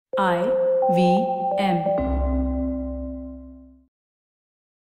IVM.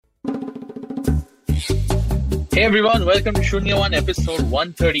 Hey everyone, welcome to Shunya One, episode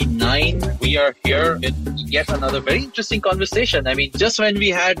 139. We are here with yet another very interesting conversation. I mean, just when we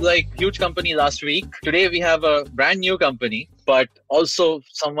had huge company last week, today we have a brand new company, but also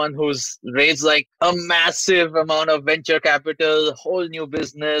someone who's raised a massive amount of venture capital, whole new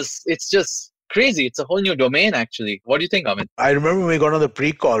business. It's just crazy. It's a whole new domain, actually. What do you think, Amit? I remember when we got on the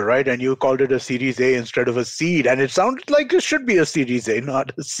pre-call, right? And you called it a Series A instead of a seed. And it sounded like it should be a Series A,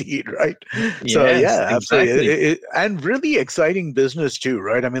 not a seed, right? So, Yes, yeah, absolutely. exactly. And really exciting business too,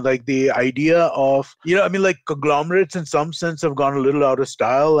 right? I mean, the idea of, conglomerates in some sense have gone a little out of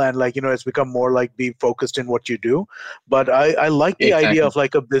style and it's become more like be focused in what you do. But I like the idea Exactly.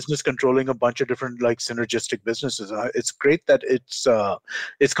 of a business controlling a bunch of different synergistic businesses. It's great that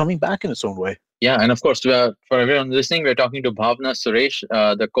it's coming back in its own way. Yeah, and of course, for everyone listening, we're talking to Bhavna Suresh,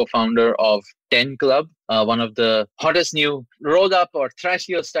 the co-founder of 10 Club, one of the hottest new roll-up or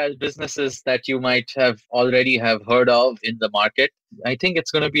thrashier style businesses that you might already have heard of in the market. I think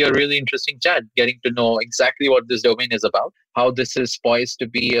it's going to be a really interesting chat, getting to know exactly what this domain is about, how this is poised to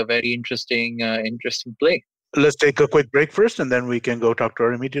be a very interesting play. Let's take a quick break first, and then we can go talk to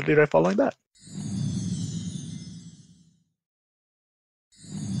her immediately right following that.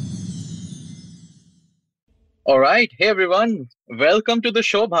 All right. Hey, everyone. Welcome to the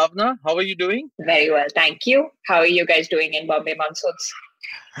show, Bhavna. How are you doing? Very well, thank you. How are you guys doing in Bombay monsoons?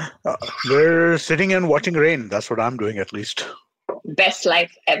 We're sitting and watching rain. That's what I'm doing, at least. Best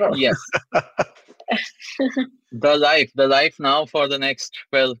life ever. Yes. The life now for the next,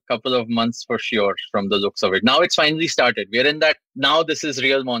 couple of months for sure, from the looks of it. Now it's finally started. We're in that, now this is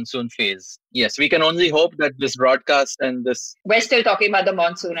real monsoon phase. Yes, we can only hope that this broadcast and this... We're still talking about the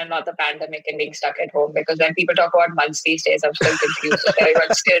monsoon and not the pandemic and being stuck at home, because when people talk about months these days, I'm still confused.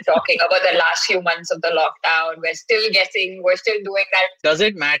 Everyone's still talking about the last few months of the lockdown. We're still guessing. We're still doing that. Does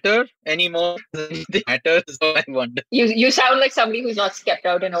it matter anymore? Does anything matter? Is what I wonder. You sound like somebody who's not stepped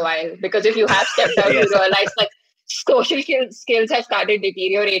out in a while, because if you have stepped out, Yes. You realize that social skills have started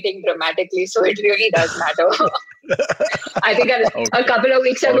deteriorating dramatically. So it really does matter. I think a couple of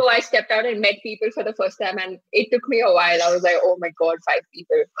weeks ago, I stepped out and met people for the first time, and it took me a while. I was like, oh my God, 5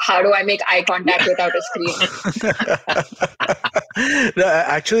 people. How do I make eye contact without a screen? No,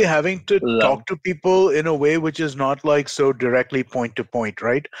 actually having to talk to people in a way which is not so directly point to point,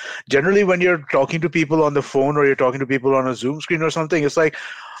 right? Generally, when you're talking to people on the phone or you're talking to people on a Zoom screen or something, it's like,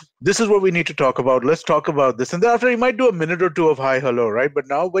 this is what we need to talk about. Let's talk about this. And thereafter, you might do a minute or two of hi, hello, right? But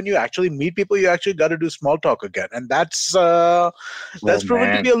now when you actually meet people, you actually got to do small talk again. And that's proven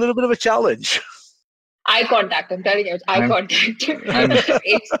to be a little bit of a challenge. Eye contact. I'm telling you, it's eye contact.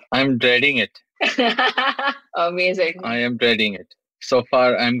 I'm dreading it. Amazing. I am dreading it. So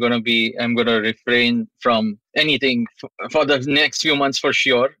far, I'm going to refrain from anything for the next few months for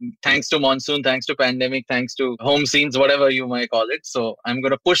sure. Thanks to monsoon, thanks to pandemic, thanks to home scenes, whatever you might call it. So I'm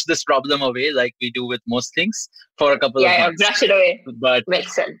going to push this problem away like we do with most things for a couple of months. Yeah, brush it away. But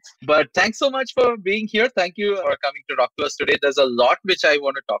makes sense. But thanks so much for being here. Thank you for coming to talk to us today. There's a lot which I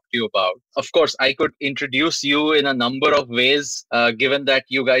want to talk to you about. Of course, I could introduce you in a number of ways, given that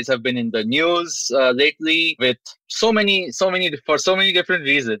you guys have been in the news lately with so many different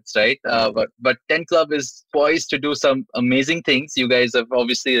reasons, right? But 10 Club is poised to do some amazing things. You guys have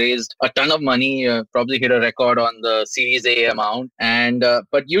obviously raised a ton of money, probably hit a record on the Series A amount, and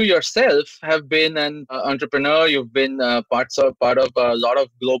but you yourself have been an entrepreneur. You've been part of a lot of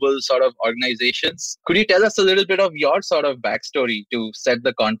global sort of organizations. Could you tell us a little bit of your sort of backstory to set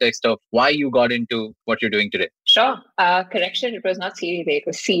the context of why you got into what you're doing today? Sure. Correction, it was not Series A, it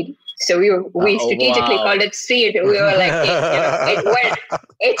was Seed. So we strategically called it Seed. We were like,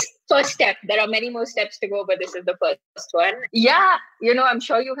 it's first step. There are many more steps to go, but this is the first one. Yeah, I'm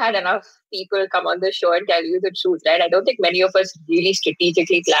sure you've had enough people come on the show and tell you the truth, right? I don't think many of us really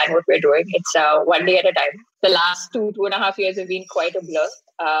strategically plan what we're doing. It's one day at a time. The last 2.5 years have been quite a blur.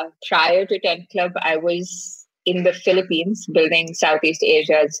 Prior to 10 Club, I was in the Philippines building Southeast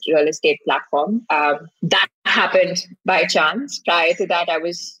Asia's real estate platform. That happened by chance. Prior to that,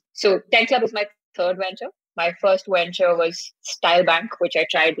 10 Club is my third venture. My first venture was Style Bank, which I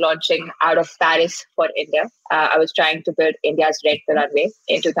tried launching out of Paris for India. I was trying to build India's Rent the Runway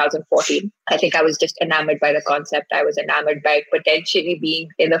in 2014. I think I was just enamored by the concept. I was enamored by potentially being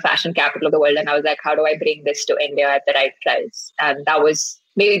in the fashion capital of the world. And I was like, how do I bring this to India at the right price? And that was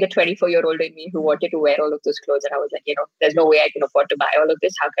maybe the 24-year-old in me who wanted to wear all of those clothes. And I was like, there's no way I can afford to buy all of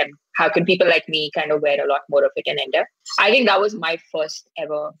this. How can people like me kind of wear a lot more of it in India? I think that was my first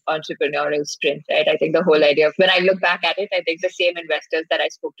ever entrepreneurial sprint, right? I think the whole idea of when I look back at it, I think the same investors that I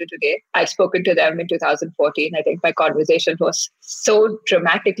spoke to today, I'd spoken to them in 2014. I think my conversation was so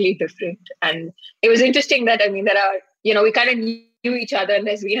dramatically different. And it was interesting that, we kind of knew each other, and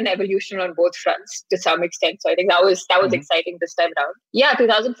there's been an evolution on both fronts to some extent. So I think that was exciting this time around. Yeah,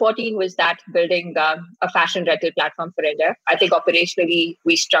 2014 was that building a fashion rental platform for India. I think operationally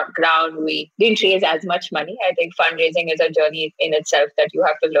we struck ground. We didn't raise as much money. I think fundraising is a journey in itself that you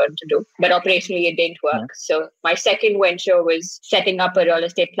have to learn to do. But operationally it didn't work. Mm-hmm. So my second venture was setting up a real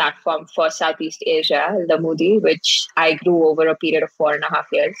estate platform for Southeast Asia, Lamudi, which I grew over a period of 4.5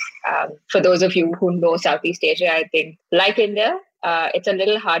 years. For those of you who know Southeast Asia, I think like India, it's a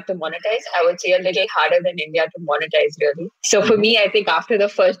little hard to monetize. I would say a little harder than India to monetize, really. So for me, I think after the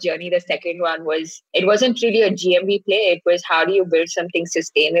first journey, the second one it wasn't really a GMV play. It was how do you build something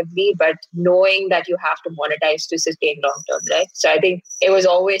sustainably, but knowing that you have to monetize to sustain long term, right? So I think it was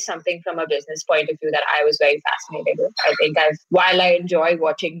always something from a business point of view that I was very fascinated with. I think while I enjoy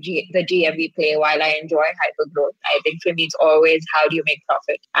watching the GMV play, while I enjoy hypergrowth, I think for me, it's always how do you make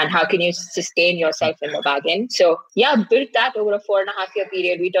profit and how can you sustain yourself in the bargain. So yeah, built that over a 4.5-year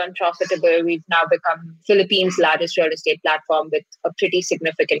period. We turned profitable. We've now become Philippines' largest real estate platform with a pretty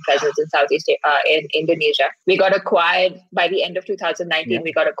significant presence in Southeast in Indonesia. We got acquired by the end of 2019. Yeah.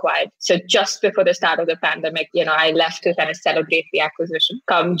 We got acquired. So just before the start of the pandemic, I left to kind of celebrate the acquisition.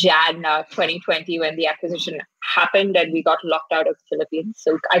 Come Jan 2020, when the acquisition happened and we got locked out of the Philippines.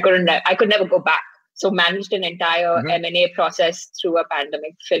 So I could never go back. So managed an entire M&A process through a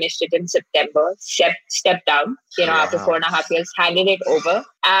pandemic, finished it in September, stepped down, after 4.5 years, handed it over.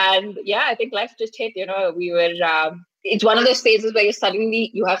 And yeah, I think life just hit, we were, it's one of those phases where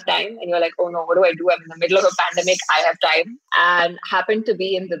you have time and you're like, oh no, what do I do? I'm in the middle of a pandemic. I have time. And happened to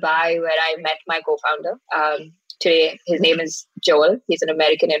be in Dubai where I met my co-founder. Today, his name is Joel. He's an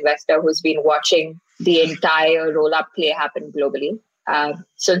American investor who's been watching the entire roll-up play happen globally.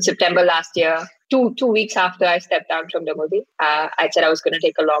 So in September last year, two weeks after I stepped down from Lamudi, I said I was going to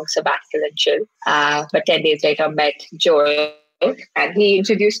take a long sabbatical and chill. But 10 days later, met Joel, and he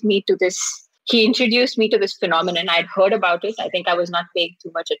introduced me to this phenomenon. I'd heard about it. I think I was not paying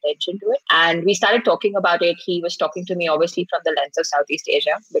too much attention to it. And we started talking about it. He was talking to me, obviously, from the lens of Southeast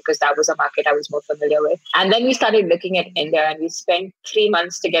Asia, because that was a market I was more familiar with. And then we started looking at India, and we spent 3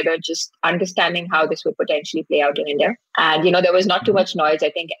 months together just understanding how this would potentially play out in India. And, there was not too much noise. I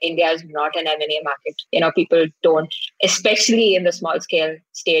think India is not an M&A market. People don't, especially in the small scale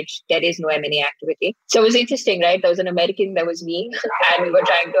stage, there is no M&A activity. So it was interesting, right? There was an American, there was me, and we were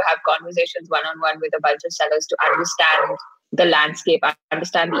trying to have conversations one-on-one with a bunch of sellers to understand the landscape,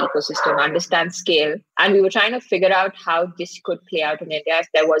 understand the ecosystem, understand scale. And we were trying to figure out how this could play out in India if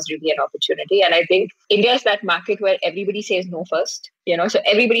there was really an opportunity. And I think India is that market where everybody says no first. So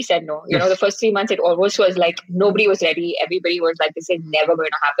everybody said no. The first 3 months, it almost was like nobody was ready. Everybody was like, this is never going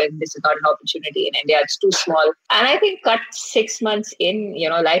to happen. This is not an opportunity in India. It's too small. And I think cut 6 months in,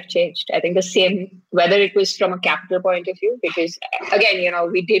 life changed. I think the same, whether it was from a capital point of view, because again,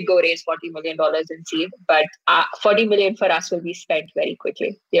 we did go raise $40 million in seed, but $40 million for us will be spent very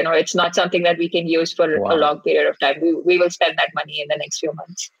quickly. It's not something that we can use for a long period of time. We will spend that money in the next few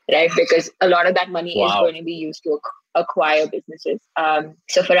months, right? Because a lot of that money is going to be used to acquire businesses.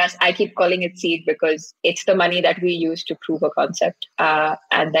 So for us, I keep calling it seed because it's the money that we use to prove a concept.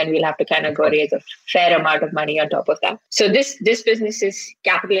 And then we'll have to kind of go raise a fair amount of money on top of that. So this business is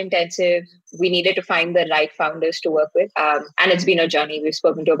capital intensive. We needed to find the right founders to work with. And it's been a journey. We've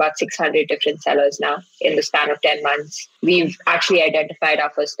spoken to about 600 different sellers now in the span of 10 months. We've actually identified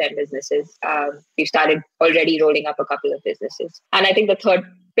our first 10 businesses. We've started already rolling up a couple of businesses. And I think the third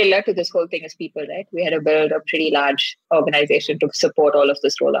pillar to this whole thing is people, right? We had to build a pretty large organization to support all of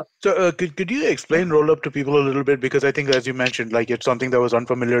this roll-up. So could you explain roll-up to people a little bit? Because I think, as you mentioned, like it's something that was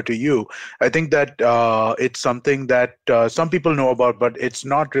unfamiliar to you. I think that it's something that some people know about, but it's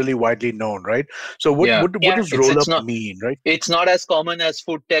not really widely known, right? So what does roll-up mean, right? It's not as common as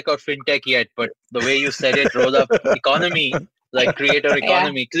food tech or fintech yet, but the way you said it, roll-up economy, like creator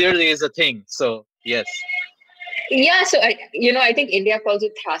economy, clearly is a thing. So yes. Yeah, so I think India calls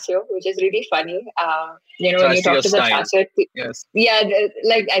it Thrasio, which is really funny. When you talk to the Thrasio,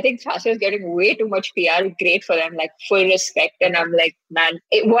 I think Thrasio is getting way too much PR. Great for them, like full respect. And I'm like, man,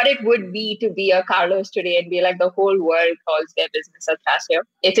 what it would be to be a Carlos today and be like the whole world calls their business a Thrasio.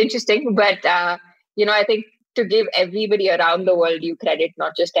 It's interesting, but I think to give everybody around the world you credit,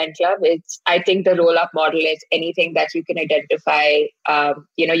 not just N Club, I think the roll-up model is anything that you can identify.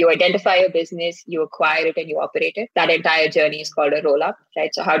 You identify a business, you acquire it, and you operate it. That entire journey is called a roll-up,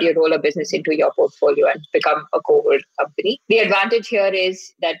 right? So how do you roll a business into your portfolio and become a cohort company? The advantage here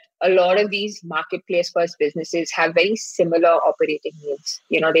is that a lot of these marketplace first businesses have very similar operating needs.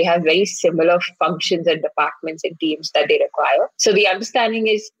 They have very similar functions and departments and teams that they require. So the understanding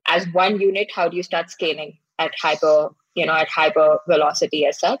is, as one unit, how do you start scaling at hyper velocity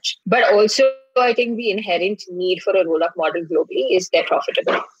as such? But also, I think the inherent need for a roll-up model globally is they're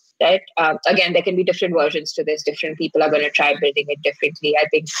profitable. Right? Again, there can be different versions to this. Different people are going to try building it differently. I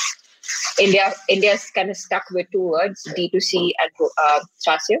think India's kind of stuck with two words, D2C and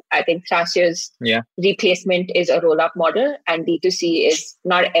Thrasio. I think Thrasio's replacement is a roll-up model, and D2C is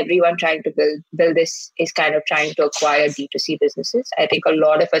not everyone trying to build this is kind of trying to acquire D2C businesses. I think a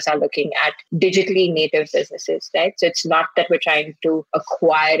lot of us are looking at digitally native businesses, right? So it's not that we're trying to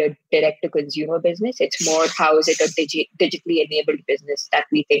acquire a direct-to-consumer business. It's more, how is it a digitally enabled business that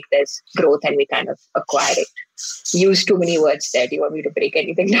we think there's growth and we kind of acquire it. Use too many words there. Do you want me to break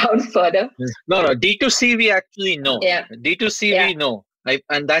anything down further? No. D2C we actually know. Yeah. D2C we know.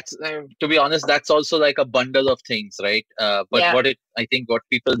 And that's, to be honest, that's also like a bundle of things, right? I think what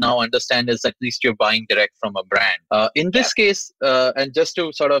people now understand is at least you're buying direct from a brand. In this case, and just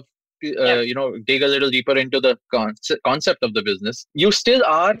to sort of dig a little deeper into the concept of the business, you still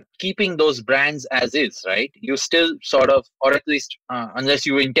are keeping those brands as is, right? You still sort of, or at least unless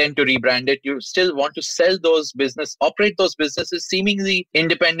you intend to rebrand it, you still want to operate those businesses seemingly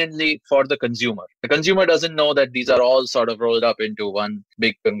independently for the consumer. The consumer doesn't know that these are all sort of rolled up into one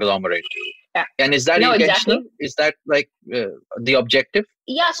big conglomerate. Yeah. And is that intentional? Exactly. Is that like the objective?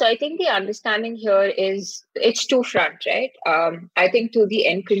 Yeah, so I think the understanding here is it's two-front, right? I think to the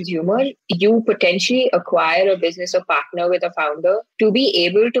end consumer, you potentially acquire a business or partner with a founder to be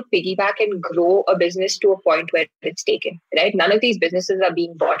able to piggyback and grow a business to a point where it's taken, right? None of these businesses are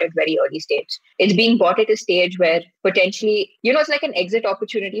being bought at very early stage. It's being bought at a stage where potentially, it's like an exit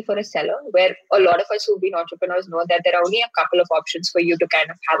opportunity for a seller, where a lot of us who've been entrepreneurs know that there are only a couple of options for you to kind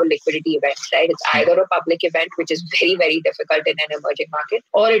of have a liquidity event, right? It's either a public event, which is very, very difficult in an emerging market,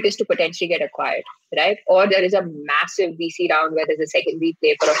 or it is to potentially get acquired, right? Or there is a massive VC round where there's a secondary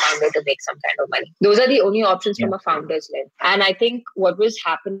play for a founder to make some kind of money. Those are the only options from a founder's lens. And I think what was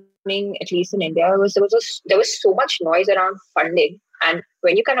happening, at least in India, was there was so much noise around funding. And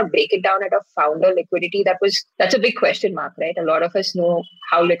when you kind of break it down at a founder liquidity, that's a big question mark, right? A lot of us know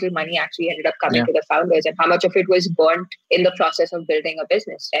how little money actually ended up coming to the founders and how much of it was burnt in the process of building a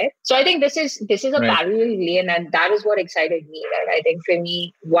business, right? So I think this is a parallel lane, and that is what excited me, right? I think for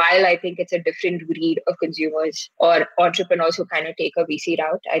me, while I think it's a different breed of consumers or entrepreneurs who kind of take a VC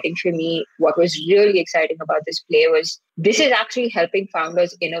route, I think for me, what was really exciting about this play was this is actually helping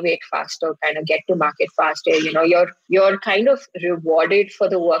founders innovate faster, kind of get to market faster. You're kind of rewarded for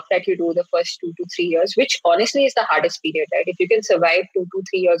the work that you do the first 2 to 3 years, which honestly is the hardest period, right? If you can survive 2 to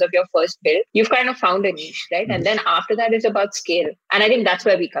 3 years of your first build, you've kind of found a niche, right? And then after that, it's about scale. And I think that's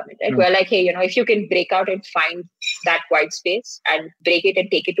where we come in, right? We're like, hey, if you can break out and find that white space and break it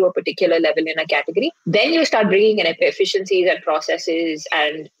and take it to a particular level in a category, then you start bringing in efficiencies and processes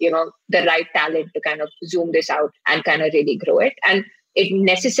and, the right talent to kind of zoom this out and kind of really grow it. And it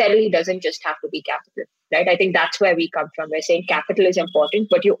necessarily doesn't just have to be capital, right? I think that's where we come from. We're saying capital is important,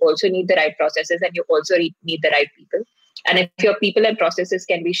 but you also need the right processes and you also need the right people. And if your people and processes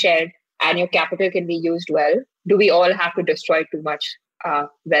can be shared and your capital can be used well, do we all have to destroy too much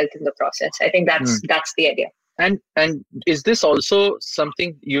wealth in the process? I think that's the idea. And is this also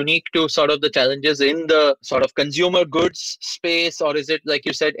something unique to sort of the challenges in the sort of consumer goods space, or is it, like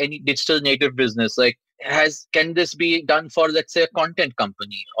you said, any digital native business? Like, can this be done for, let's say, a content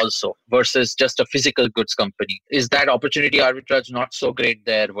company also versus just a physical goods company? Is that opportunity arbitrage not so great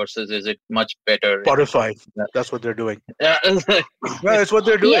there versus is it much better? Spotify, that's what they're doing. Yeah, it's what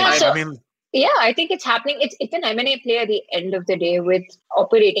they're doing. Yeah, I think it's happening. It's an M&A play at the end of the day with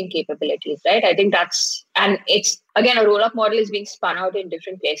operating capabilities, right? I think it's, again, a roll-up model is being spun out in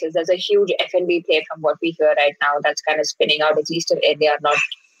different places. There's a huge F&B play from what we hear right now that's kind of spinning out, at least in India,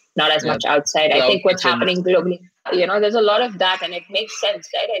 not as much outside. I think what's happening globally, there's a lot of that, and it makes sense,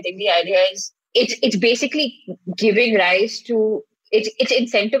 right? I think the idea is it's basically giving rise to, it's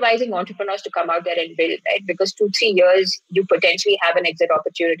incentivizing entrepreneurs to come out there and build, right? Because 2-3 years, you potentially have an exit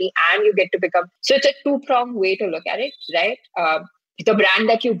opportunity and you get to become, so it's a two-pronged way to look at it, right? The brand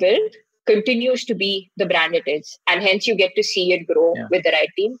that you build continues to be the brand it is, and hence you get to see it grow with the right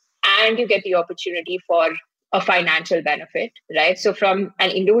team, and you get the opportunity for a financial benefit, right? So from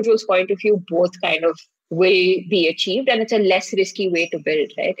an individual's point of view, both kind of will be achieved, and it's a less risky way to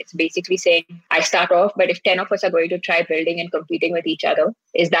build, right? It's basically saying, I start off, but if 10 of us are going to try building and competing with each other,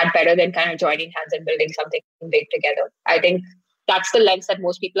 is that better than kind of joining hands and building something big together? I think that's the lens that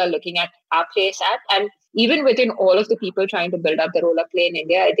most people are looking at our place at. And even within all of the people trying to build up the roller play in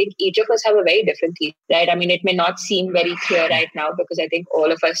India, I think each of us have a very different theme, right? I mean, it may not seem very clear right now because I think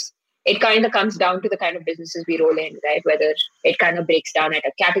all of us, it kind of comes down to the kind of businesses we roll in, right? Whether it kind of breaks down at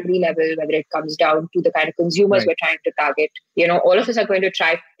a category level, whether it comes down to the kind of consumers we're trying to target. You know, all of us are going to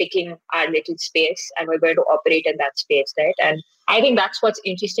try picking our little space and we're going to operate in that space, right? And I think that's what's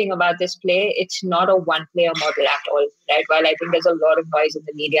interesting about this play. It's not a one-player model at all, right? While I think there's a lot of noise in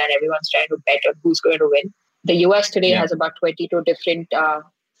the media and everyone's trying to bet on who's going to win, the US today has about 22 different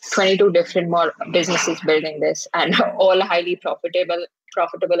more businesses building this, and all highly profitable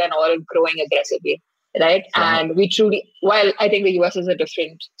and all growing aggressively, right? Wow. And we truly, while I think the US is a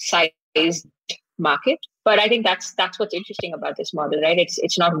different sized market, but I think that's what's interesting about this model, right?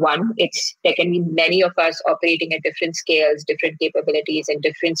 It's not one. There can be many of us operating at different scales, different capabilities in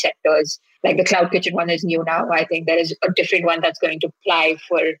different sectors. Like the Cloud Kitchen one is new now. I think there is a different one that's going to apply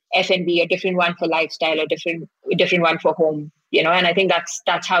for F&B, a different one for lifestyle, a different one for home. You know, and I think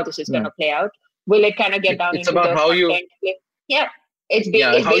that's how this is going to play out. Will it kind of get down into about how you play? Yeah. It's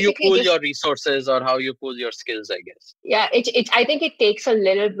how you pool your resources or how you pool your skills, I guess. Yeah, I think it takes a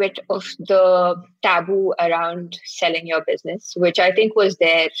little bit of the taboo around selling your business, which I think was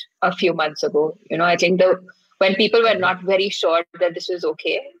there a few months ago. You know, I think when people were not very sure that this was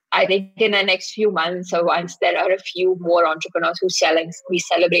okay, I think in the next few months or once there are a few more entrepreneurs who sell and we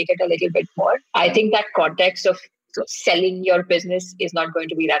celebrate it a little bit more, I think that context of selling your business is not going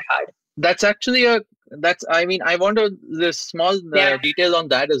to be that hard. That's actually I want the small detail on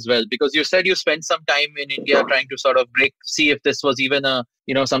that as well, because you said you spent some time in India trying to sort of see if this was even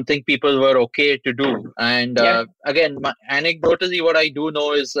something people were okay to do. And again, anecdotally, what I do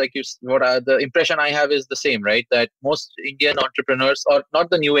know is the impression I have is the same, right? That most Indian entrepreneurs, or not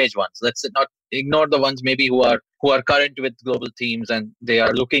the new age ones, let's not ignore the ones maybe who are current with global themes and they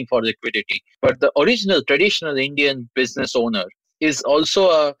are looking for liquidity, but the original traditional Indian business owner is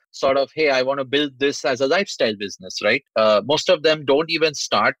also a sort of, hey, I want to build this as a lifestyle business, right? Most of them don't even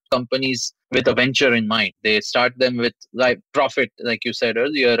start companies with a venture in mind. They start them with profit, like you said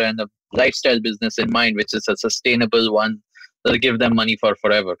earlier, and a lifestyle business in mind, which is a sustainable one that'll give them money for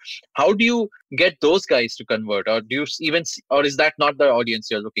forever. How do you get those guys to convert? Or do you or is that not the audience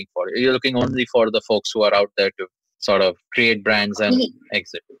you're looking for? You're looking only for the folks who are out there to sort of create brands and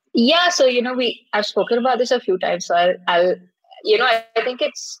exit? Yeah, so, I've spoken about this a few times, so I'll I think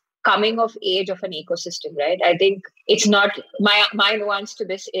it's coming of age of an ecosystem, right? I think it's not, my nuance to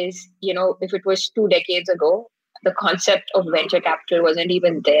this is, if it was 2 decades ago, the concept of venture capital wasn't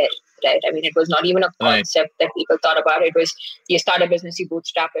even there, right? I mean, it was not even a concept that people thought about. It was, you start a business, you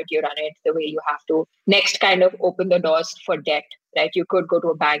bootstrap it, you run it the way you have to. Next, kind of open the doors for debt, right? You could go to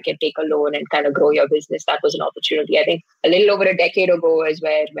a bank and take a loan and kind of grow your business. That was an opportunity. I think a little over a decade ago is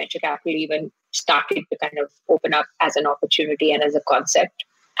where venture capital even started to kind of open up as an opportunity and as a concept.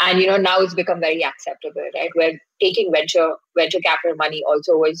 And, now it's become very acceptable, right? Where taking venture capital money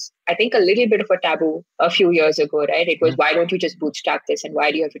also was, I think, a little bit of a taboo a few years ago, right? It was, why don't you just bootstrap this? And why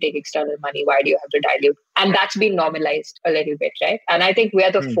do you have to take external money? Why do you have to dilute? And that's been normalized a little bit, right? And I think we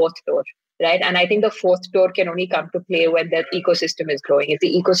are the fourth door, right? And I think the fourth door can only come to play when the ecosystem is growing. If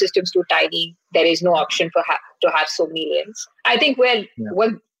the ecosystem is too tiny, there is no option to have so many lanes. I think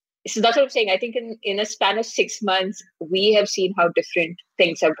so that's what I'm saying. I think in a span of 6 months, we have seen how different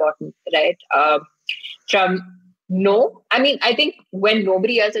things have gotten, right? I think when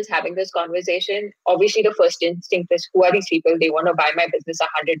nobody else is having this conversation, obviously the first instinct is, who are these people? They want to buy my business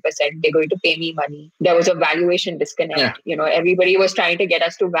 100%. They're going to pay me money. There was a valuation disconnect. Yeah. Everybody was trying to get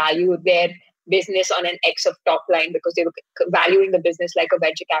us to value their business on an X of top line because they were valuing the business like a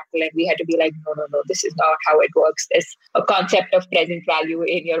venture capital, and we had to be like, no, this is not how it works. There's a concept of present value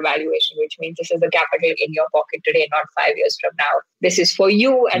in your valuation, which means this is the capital in your pocket today, not 5 years from now. This is for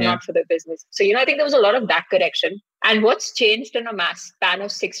you and not for the business. So, I think there was a lot of that correction. And what's changed in a mass span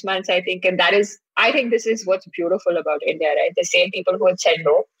of 6 months, I think, and I think this is what's beautiful about India, right? The same people who had said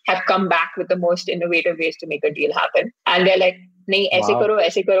no have come back with the most innovative ways to make a deal happen. And they're like, nahi, aise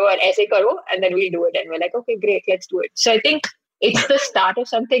karo, and then we'll do it. And we're like, okay, great, let's do it. So I think it's the start of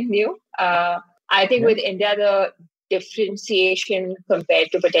something new. I think with India, the differentiation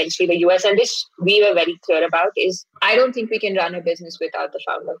compared to potentially the US, and this we were very clear about, is I don't think we can run a business without the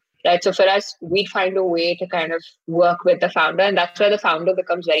founder. Right. So for us, we'd find a way to kind of work with the founder, and that's where the founder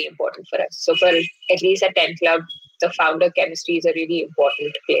becomes very important for us. So for at least at 10 Club, the founder chemistry is a really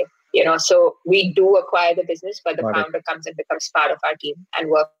important play. So we do acquire the business, but the Got it. founder comes and becomes part of our team and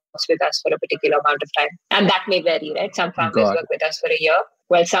works with us for a particular amount of time. And that may vary, right? Some founders Got work with us for a year,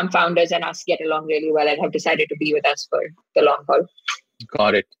 while some founders and us get along really well and have decided to be with us for the long haul.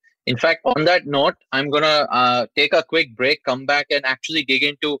 Got it. In fact, on that note, I'm going to take a quick break, come back and actually dig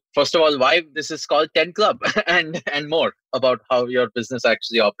into, first of all, why this is called 10 Club and more about how your business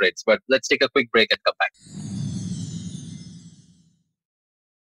actually operates. But let's take a quick break and come back.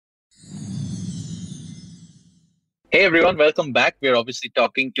 Hey everyone, welcome back. We're obviously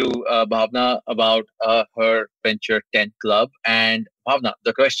talking to Bhavna about her venture 10 Club. And Bhavna,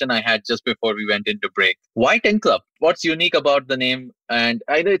 the question I had just before we went into break, why 10 Club? What's unique about the name? And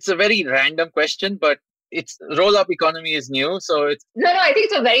I know it's a very random question, but it's roll-up economy is new, so it's... No, I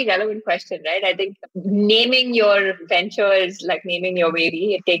think it's a very relevant question, right? I think naming your venture is like naming your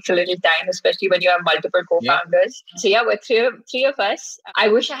baby. It takes a little time, especially when you have multiple co-founders. Yeah. So yeah, we're three of us. I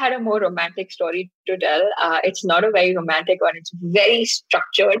wish I had a more romantic story to tell. It's not a very romantic one. It's very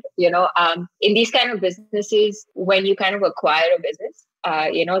structured. In these kind of businesses, when you kind of acquire a business,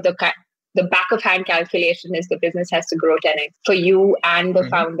 the back of hand calculation is the business has to grow 10x for you and the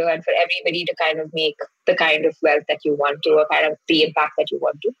founder and for everybody to kind of make the kind of wealth that you want to, or kind of the impact that you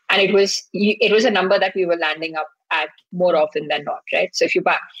want to. And it was a number that we were landing up at more often than not, right? So if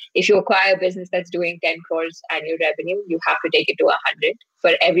you acquire a business that's doing 10 crores annual revenue, you have to take it to 100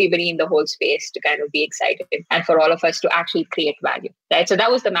 for everybody in the whole space to kind of be excited and for all of us to actually create value, right? So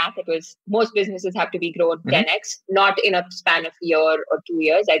that was the math. It was most businesses have to be grown 10x, not in a span of a year or 2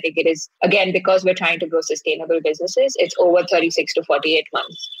 years. I think it is, again, because we're trying to grow sustainable businesses, it's over 36 to 48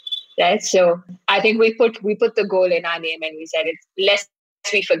 months, right? So I think we put the goal in our name and we said it's lest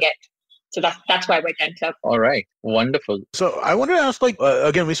we forget. So that's why we're 10 Club. All right. Wonderful. So I wanted to ask,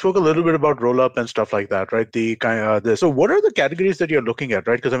 again, we spoke a little bit about roll-up and stuff like that, right? So what are the categories that you're looking at,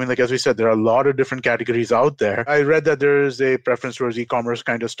 right? Because as we said, there are a lot of different categories out there. I read that there is a preference towards e-commerce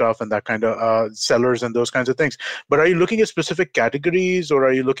kind of stuff and that kind of sellers and those kinds of things. But are you looking at specific categories, or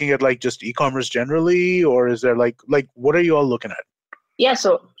are you looking at just e-commerce generally, or is there what are you all looking at? Yeah,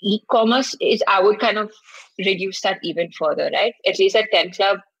 so e-commerce I would kind of reduce that even further, right? At least at 10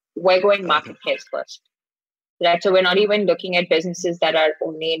 Club, we're going marketplace first, right? So we're not even looking at businesses that are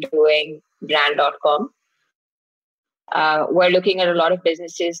only doing brand.com. We're looking at a lot of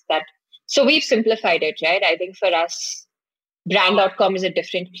businesses so we've simplified it, right? I think for us, brand.com is a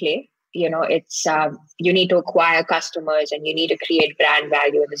different play. It's you need to acquire customers and you need to create brand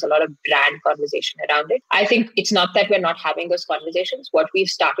value, and there's a lot of brand conversation around it. I think it's not that we're not having those conversations. What we've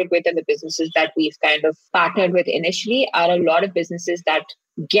started with and the businesses that we've kind of partnered with initially are a lot of businesses that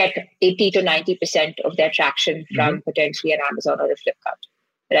get 80 to 90% of their traction from potentially an Amazon or a Flipkart,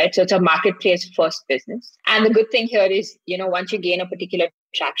 right? So it's a marketplace first business. And the good thing here is, once you gain a particular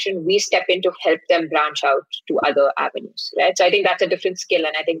traction, we step in to help them branch out to other avenues, right? So I think that's a different skill.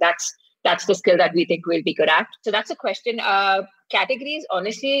 And I think that's the skill that we think we'll be good at. So that's a question. Categories,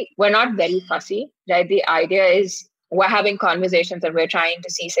 honestly, we're not very fussy, right? The idea is we're having conversations and we're trying to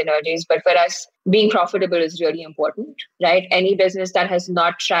see synergies. But for us, being profitable is really important, right? Any business that has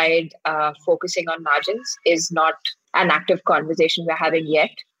not tried focusing on margins is not an active conversation we're having yet,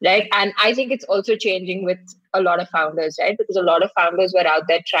 right? And I think it's also changing with a lot of founders, right? Because a lot of founders were out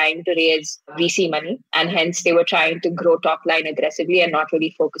there trying to raise VC money, and hence they were trying to grow top line aggressively and not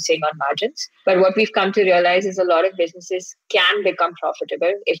really focusing on margins. But what we've come to realize is a lot of businesses can become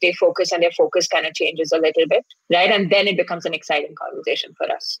profitable if they focus, and their focus kind of changes a little bit, right? And then it becomes an exciting conversation for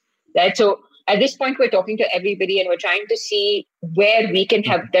us, right? So at this point, we're talking to everybody and we're trying to see where we can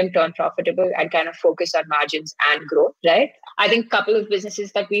help them turn profitable and kind of focus on margins and growth, right? I think a couple of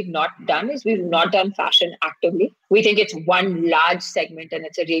businesses that we've not done is we've not done fashion actively. We think it's one large segment and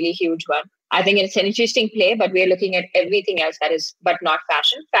it's a really huge one. I think it's an interesting play, but we're looking at everything else that is, but not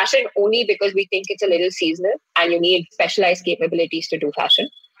fashion. Fashion only because we think it's a little seasonal and you need specialized capabilities to do fashion.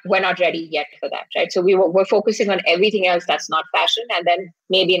 We're not ready yet for that, right? So we're focusing on everything else that's not fashion. And then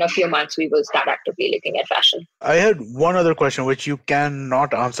maybe in a few months, we will start actively looking at fashion. I had one other question, which you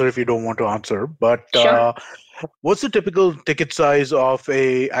cannot answer if you don't want to answer. But sure. What's the typical ticket size of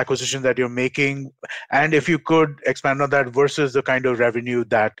a acquisition that you're making? And if you could expand on that versus the kind of revenue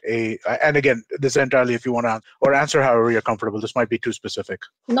that and again, this entirely if you want to answer however you're comfortable. This might be too specific.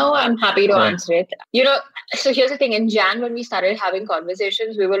 No, I'm happy to answer it. So here's the thing. In Jan, when we started having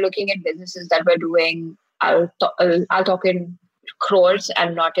conversations, we were looking at businesses that were doing, I'll talk in crores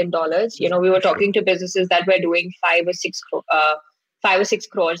and not in dollars. We were talking to businesses that were doing 5 or 6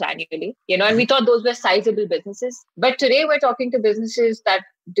 crores annually, and we thought those were sizable businesses. But today we're talking to businesses that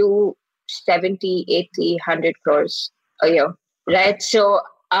do 70, 80, 100 crores a year, right? So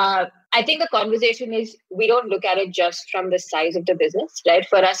I think the conversation is, we don't look at it just from the size of the business, right?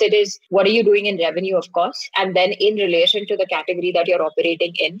 For us, it is, what are you doing in revenue, of course, and then in relation to the category that you're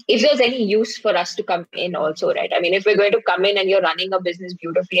operating in, if there's any use for us to come in also, right? I mean, if we're going to come in and you're running a business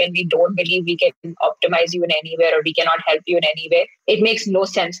beautifully and we don't believe we can optimize you in any way or we cannot help you in any way, it makes no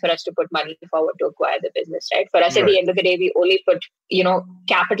sense for us to put money forward to acquire the business, right? For us, at the end of the day, we only put,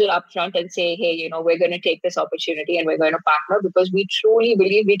 capital upfront and say, hey, we're going to take this opportunity and we're going to partner because we truly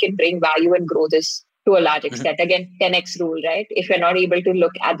believe we can bring value and grow this to a large extent. Again, 10x rule, right? If you're not able to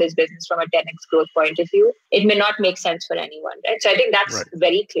look at this business from a 10x growth point of view, it may not make sense for anyone, right? So I think that's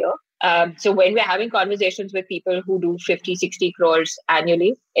very clear. So when we're having conversations with people who do 50, 60 crores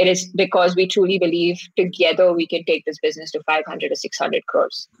annually, it is because we truly believe together we can take this business to 500 to 600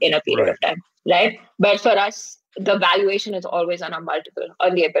 crores in a period of time, right? But for us, the valuation is always on a multiple,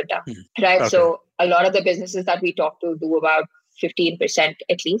 on the EBITDA, right? Okay. So a lot of the businesses that we talk to do about 15%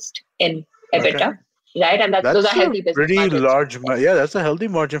 at least in EBITDA, right? And those are healthy business pretty margins. Large. Yeah, that's a healthy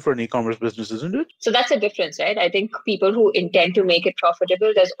margin for an e-commerce business, isn't it? So that's a difference, right? I think people who intend to make it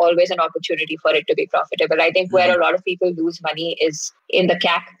profitable, there's always an opportunity for it to be profitable. I think where a lot of people lose money is in the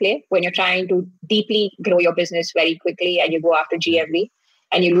CAC play, when you're trying to deeply grow your business very quickly and you go after GMV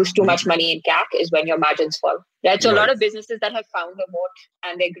and you lose too much money in CAC is when your margins fall, right? So a lot of businesses that have found a moat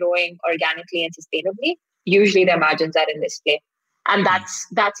and they're growing organically and sustainably, usually their margins are in this play. And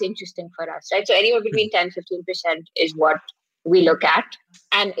that's interesting for us, right? So anywhere between 10-15% is what we look at.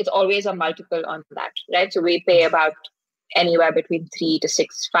 And it's always a multiple on that, right? So we pay about anywhere between 3 to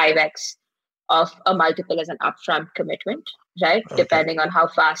 5x of a multiple as an upfront commitment, right? Okay. Depending on how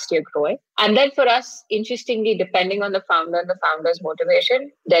fast you're growing. And then for us, interestingly, depending on the founder and the founder's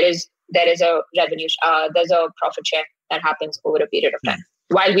motivation, there is a revenue, there's a profit share that happens over a period of time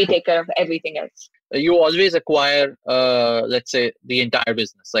while we take care of everything else. You always acquire, let's say, the entire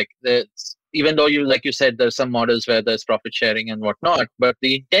business. Like, even though like you said, there's some models where there's profit sharing and whatnot, but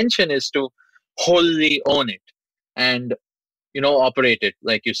the intention is to wholly own it and, operate it,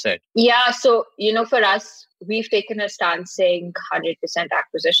 like you said. Yeah. So, for us, we've taken a stance saying 100%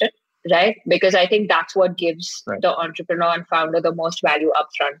 acquisition, right? Because I think that's what gives the entrepreneur and founder the most value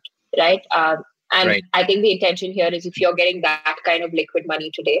upfront, right? And I think the intention here is if you're getting that kind of liquid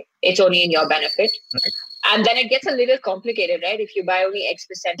money today, it's only in your benefit. Right. And then it gets a little complicated, right? If you buy only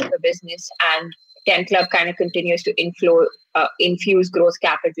X% of the business and 10 Club kind of continues to infuse growth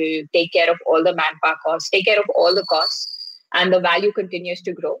capital, take care of all the manpower costs, take care of all the costs, and the value continues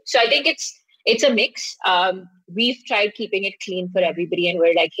to grow. So I think it's a mix. We've tried keeping it clean for everybody. And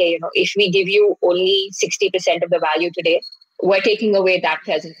we're like, hey, if we give you only 60% of the value today, we're taking away that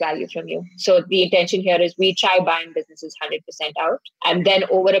present value from you. So the intention here is we try buying businesses 100% out. And then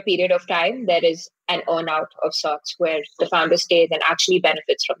over a period of time, there is an earn out of sorts where the founder stays and actually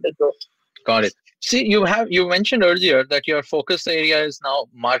benefits from the growth. Got it. See, you mentioned earlier that your focus area is now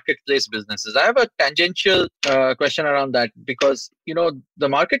marketplace businesses. I have a tangential question around that because, the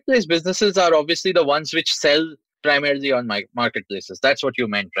marketplace businesses are obviously the ones which sell primarily on marketplaces. That's what you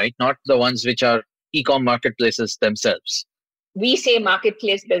meant, right? Not the ones which are e-com marketplaces themselves. We say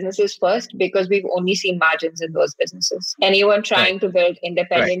marketplace businesses first because we've only seen margins in those businesses. Anyone trying to build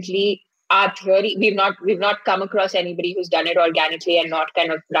independently, our theory, we've not come across anybody who's done it organically and not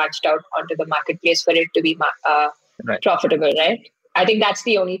kind of branched out onto the marketplace for it to be profitable, right? I think that's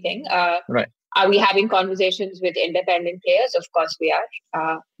the only thing. Are we having conversations with independent players? Of course we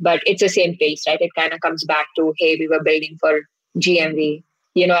are. But it's the same pace, right? It kind of comes back to, hey, we were building for GMV,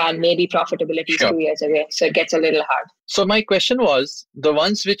 and maybe profitability is 2 years away. So it gets a little hard. So my question was, the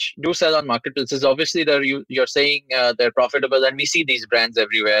ones which do sell on marketplaces, obviously you're saying they're profitable, and we see these brands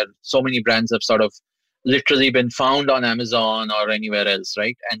everywhere. So many brands have sort of literally been found on Amazon or anywhere else,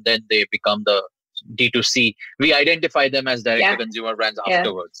 right? And then they become the D2C. We identify them as direct-to-consumer brands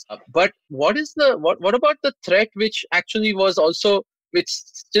afterwards. But what about the threat which actually was also, which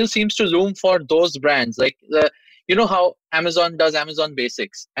still seems to loom for those brands? Like how Amazon does Amazon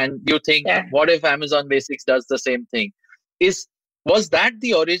Basics, and you think, what if Amazon Basics does the same thing? Was that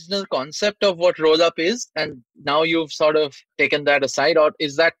the original concept of what Rollup is, and now you've sort of taken that aside, or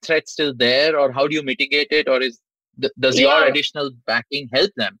is that threat still there, or how do you mitigate it, or does your additional backing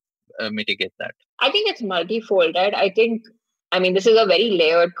help them mitigate that? I think it's multifold, right? I mean, this is a very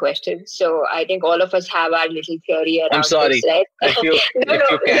layered question, so I think all of us have our little theory around I'm sorry. this, right? If you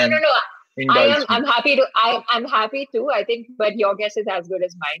can. No. I'm happy to. I'm happy too. I think, but your guess is as good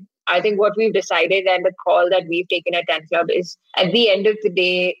as mine. I think what we've decided and the call that we've taken at 10 Club is, at the end of the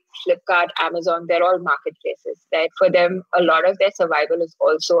day, Flipkart, Amazon, they're all marketplaces. Right? For them, a lot of their survival is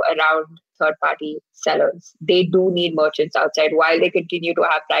also around third-party sellers. They do need merchants outside. While they continue to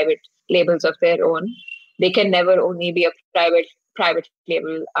have private labels of their own, they can never only be a private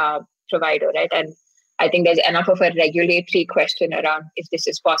label provider, right? And I think there's enough of a regulatory question around if this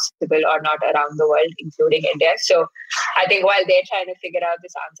is possible or not around the world, including India. So I think while they're trying to figure out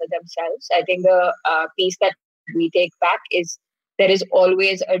this answer themselves, I think the piece that we take back is there is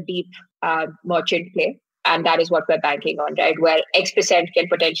always a deep merchant play. And that is what we're banking on, right? Where X% can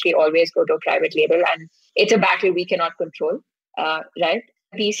potentially always go to a private label. And it's a battle we cannot control, right?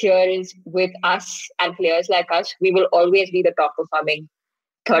 The piece here is with us and players like us, we will always be the top performing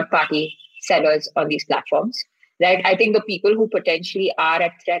third-party sellers on these platforms, right? I think the people who potentially are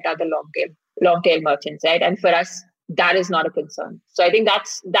at threat are the long tail merchants, right? And for us, that is not a concern. So I think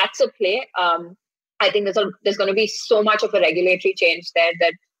that's a play. I think there's going to be so much of a regulatory change there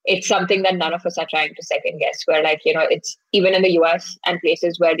that it's something that none of us are trying to second guess. Where it's even in the US and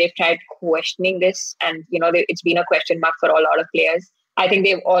places where they've tried questioning this, and it's been a question mark for a lot of players. I think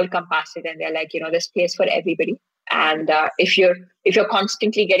they've all come past it and they're like, there's place for everybody. And if you're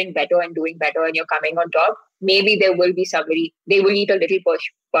constantly getting better and doing better and you're coming on top, maybe there will be somebody, they will eat a little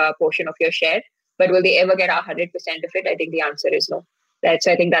portion of your share, but will they ever get 100% of it? I think the answer is no. Right?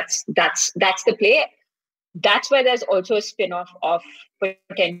 So I think that's the play. That's where there's also a spin-off of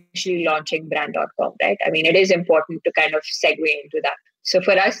potentially launching brand.com, right? I mean, it is important to kind of segue into that. So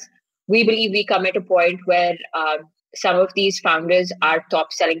for us, we believe we come at a point where some of these founders are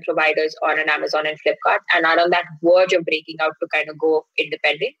top selling providers on an Amazon and Flipkart and are on that verge of breaking out to kind of go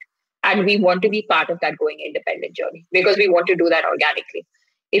independent. And we want to be part of that going independent journey because we want to do that organically.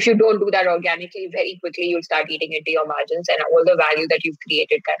 If you don't do that organically, very quickly you'll start eating into your margins and all the value that you've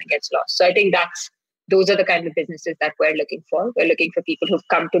created kind of gets lost. So I think those are the kind of businesses that we're looking for. We're looking for people who've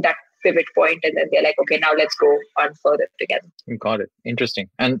come to that pivot point and then they're like, okay, now let's go on further together. Got it. Interesting.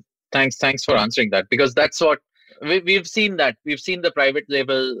 And thanks for answering that, because that's what we've seen the private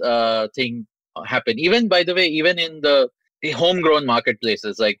label thing happen. Even, by the way, even in the homegrown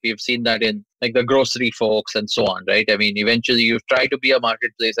marketplaces, like we've seen that in like the grocery folks and so on, right? I mean, eventually you try to be a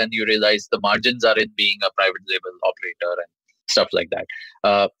marketplace and you realize the margins are in being a private label operator and stuff like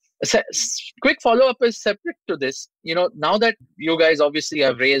that. Quick follow-up is separate to this. Now that you guys obviously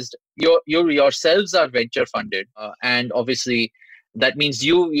have raised, you yourselves are venture funded, and obviously that means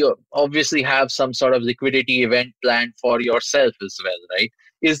you obviously have some sort of liquidity event planned for yourself as well, right?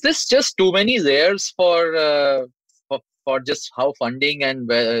 Is this just too many layers for just how funding and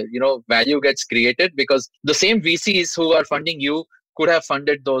value gets created? Because the same VCs who are funding you could have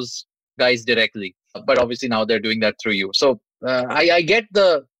funded those guys directly, but obviously now they're doing that through you. So I get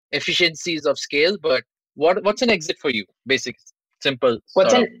the efficiencies of scale, but what's an exit for you? Basic, simple.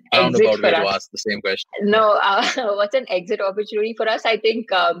 What's an exit for us? To ask the same question. No, what's an exit opportunity for us? I think,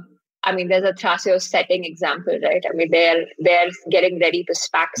 there's a Thrasio setting example, right? I mean, they're getting ready to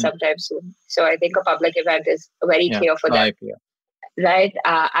SPAC sometime soon. So I think a public event is very clear for them. Right?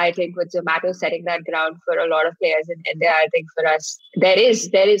 I think with Zomato setting that ground for a lot of players in India, I think for us, there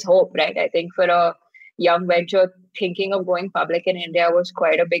is hope, right? I think for a young venture, thinking of going public in India was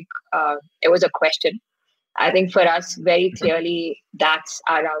quite a big, it was a question. I think for us, very clearly, that's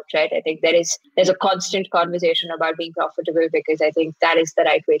our route, right? I think there's a constant conversation about being profitable because I think that is the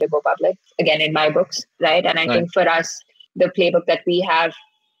right way to go public, again, in my books, right? And I think for us, the playbook that we have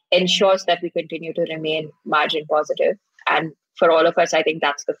ensures that we continue to remain margin positive. And for all of us, I think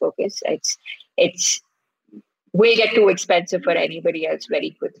that's the focus. It's will get too expensive for anybody else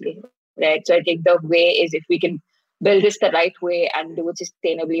very quickly, right? So I think the way is if we can build this the right way and do it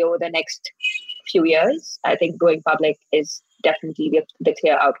sustainably over the next few years, I think going public is definitely the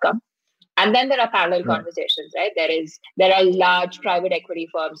clear outcome. And then there are parallel conversations, right? There are large private equity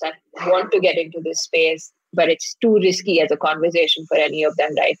firms that want to get into this space, but it's too risky as a conversation for any of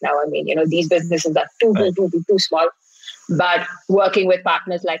them right now. I mean, these businesses are too small. But working with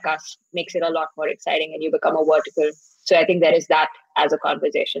partners like us makes it a lot more exciting and you become a vertical. So I think there is that as a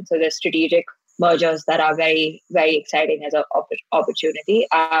conversation. So there's strategic mergers that are very, very exciting as an opportunity.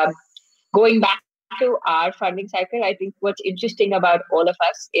 Going back to our funding cycle, I think what's interesting about all of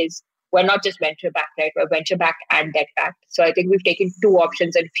us is we're not just venture-backed, right? We're venture-backed and debt-backed. So I think we've taken two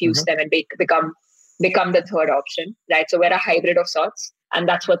options and fused them and become the third option, right? So we're a hybrid of sorts, and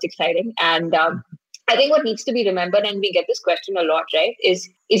that's what's exciting. And I think what needs to be remembered, and we get this question a lot, right,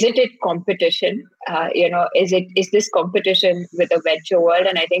 isn't it competition? Is this competition with a venture world?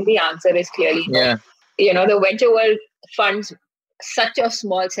 And I think the answer is clearly no. The venture world funds such a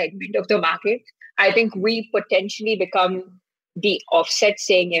small segment of the market. I think we potentially become the offset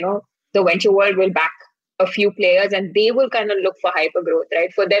saying, the venture world will back a few players and they will kind of look for hyper growth,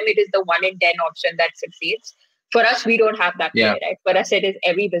 right? For them, it is the 1 in 10 option that succeeds. For us, we don't have that play, right? For us, it is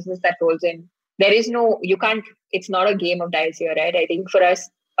every business that rolls in. There is no, it's not a game of dice here, right? I think for us,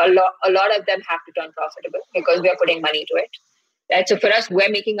 a lot of them have to turn profitable because we are putting money to it, right? So for us, we're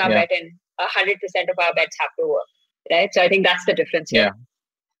making our bet and 100% of our bets have to work, right? So I think that's the difference here.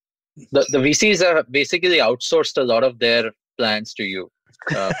 The VCs are basically outsourced a lot of their plans to you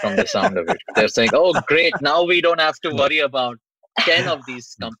from the sound of it. They're saying, oh, great. Now we don't have to worry about 10 of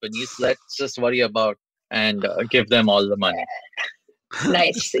these companies. Let's just worry about and give them all the money.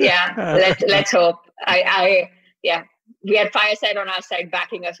 Nice. Yeah. Let's hope. We had Fireside on our side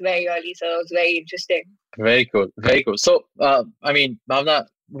backing us very early. So it was very interesting. Very cool. Very cool. So, Bhavna,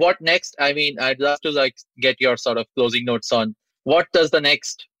 what next? I'd love to get your sort of closing notes on what does the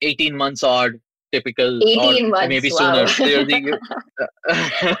next 18 months odd typical 18 months, maybe sooner. Because you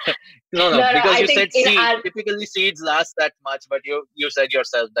said typically seeds last that much, but you said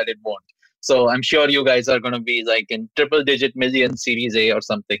yourself that it won't. So I'm sure you guys are going to be in triple digit million Series A or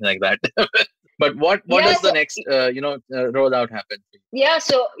something like that. But what does the next rollout happen? Yeah,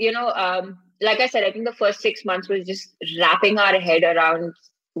 so like I said, I think the first 6 months was just wrapping our head around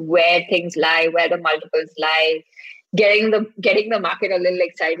where things lie, where the multiples lie, getting the market a little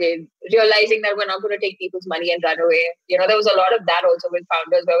excited, realizing that we're not going to take people's money and run away. There was a lot of that also with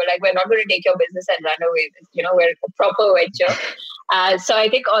founders where we're not going to take your business and run away. We're a proper venture. So I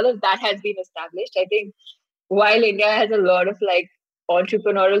think all of that has been established. I think while India has a lot of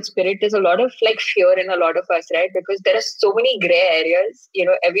entrepreneurial spirit, there's a lot of fear in a lot of us, right? Because there are so many gray areas.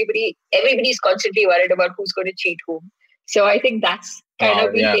 Everybody's constantly worried about who's going to cheat whom. So I think that's kind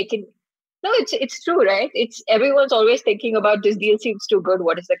of been taken. No, it's true, right? Everyone's always thinking about this deal seems too good.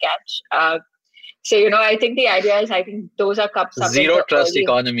 What is the catch? So I think the idea is those are cups. Zero trust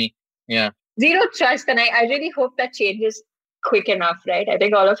economy. Yeah. Zero trust, and I really hope that changes quick enough, right? I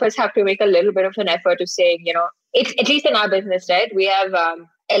think all of us have to make a little bit of an effort to saying, it's at least in our business, right? We have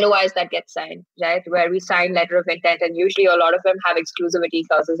LOIs that get signed, right? Where we sign letter of intent, and usually a lot of them have exclusivity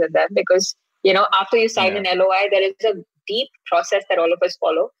clauses in them because after you sign an LOI, there is a deep process that all of us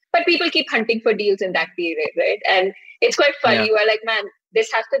follow. But people keep hunting for deals in that period, right? And it's quite funny. You are like, man, this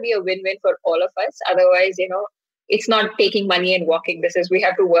has to be a win-win for all of us. Otherwise, it's not taking money and walking. We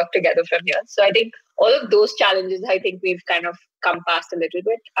have to work together from here. So I think all of those challenges, I think we've kind of come past a little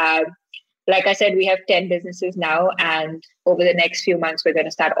bit. Like I said, we have 10 businesses now. And over the next few months, we're going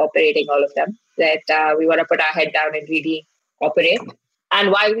to start operating all of them. That we want to put our head down and really operate.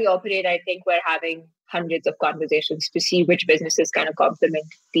 And while we operate, I think we're having hundreds of conversations to see which businesses kind of complement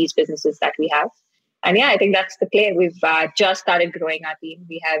these businesses that we have. And I think that's the play. We've just started growing our team.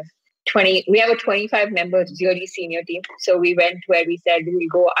 We have a 25 members, really senior team. So we went where we said we'll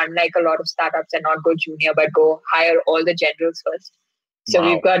go unlike a lot of startups and not go junior, but go hire all the generals first. So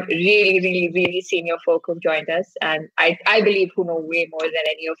we've got really, really, really senior folk who've joined us. And I believe who know way more than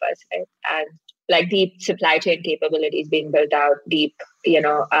any of us, right? And deep supply chain capabilities being built out, deep,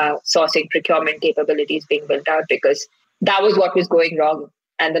 sourcing procurement capabilities being built out, because that was what was going wrong.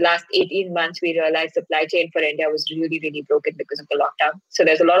 And the last 18 months, we realized supply chain for India was really, really broken because of the lockdown. So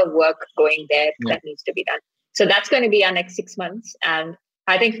there's a lot of work going there that needs to be done. So that's going to be our next 6 months. And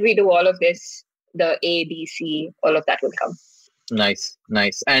I think if we do all of this, the A, B, C, all of that will come. Nice.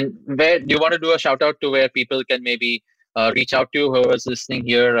 And where do you want to do a shout out to where people can maybe reach out to whoever's listening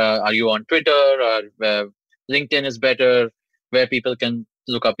here? Are you on Twitter or LinkedIn is better, where people can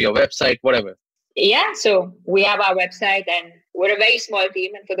look up your website, whatever? Yeah, so we have our website and we're a very small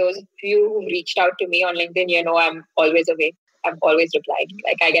team. And for those of you who reached out to me on LinkedIn, I'm always awake. I'm always replying.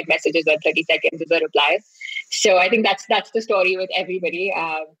 I get messages on 30 seconds as a reply. So I think that's the story with everybody.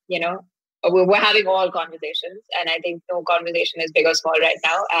 We're having all conversations, and I think no conversation is big or small right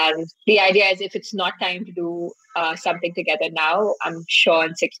now. And the idea is if it's not time to do something together now, I'm sure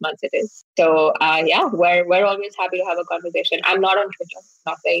in 6 months it is. So we're always happy to have a conversation. I'm not on Twitter,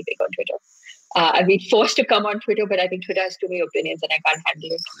 not very big on Twitter. I've been forced to come on Twitter, but I think Twitter has too many opinions and I can't handle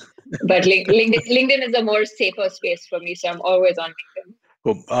it. But LinkedIn is a more safer space for me, so I'm always on LinkedIn.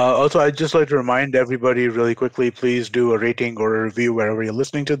 Cool. Also, I'd just like to remind everybody really quickly, please do a rating or a review wherever you're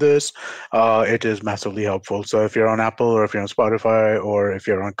listening to this. It is massively helpful. So if you're on Apple or if you're on Spotify or if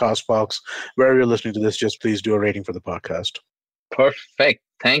you're on CastBox, wherever you're listening to this, just please do a rating for the podcast. Perfect.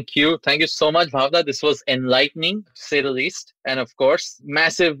 Thank you. Thank you so much, Bhavna. This was enlightening, to say the least. And of course,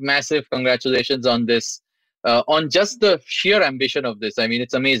 massive, massive congratulations on this, on just the sheer ambition of this. I mean,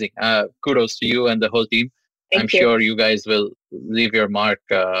 it's amazing. Kudos to you and the whole team. I'm sure you guys will leave your mark,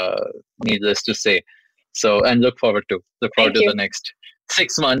 needless to say. So, and look forward to the next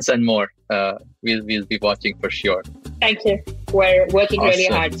 6 months and more. We'll be watching for sure. Thank you. We're working really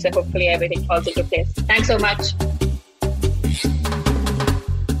hard, so hopefully everything falls into place. Thanks so much.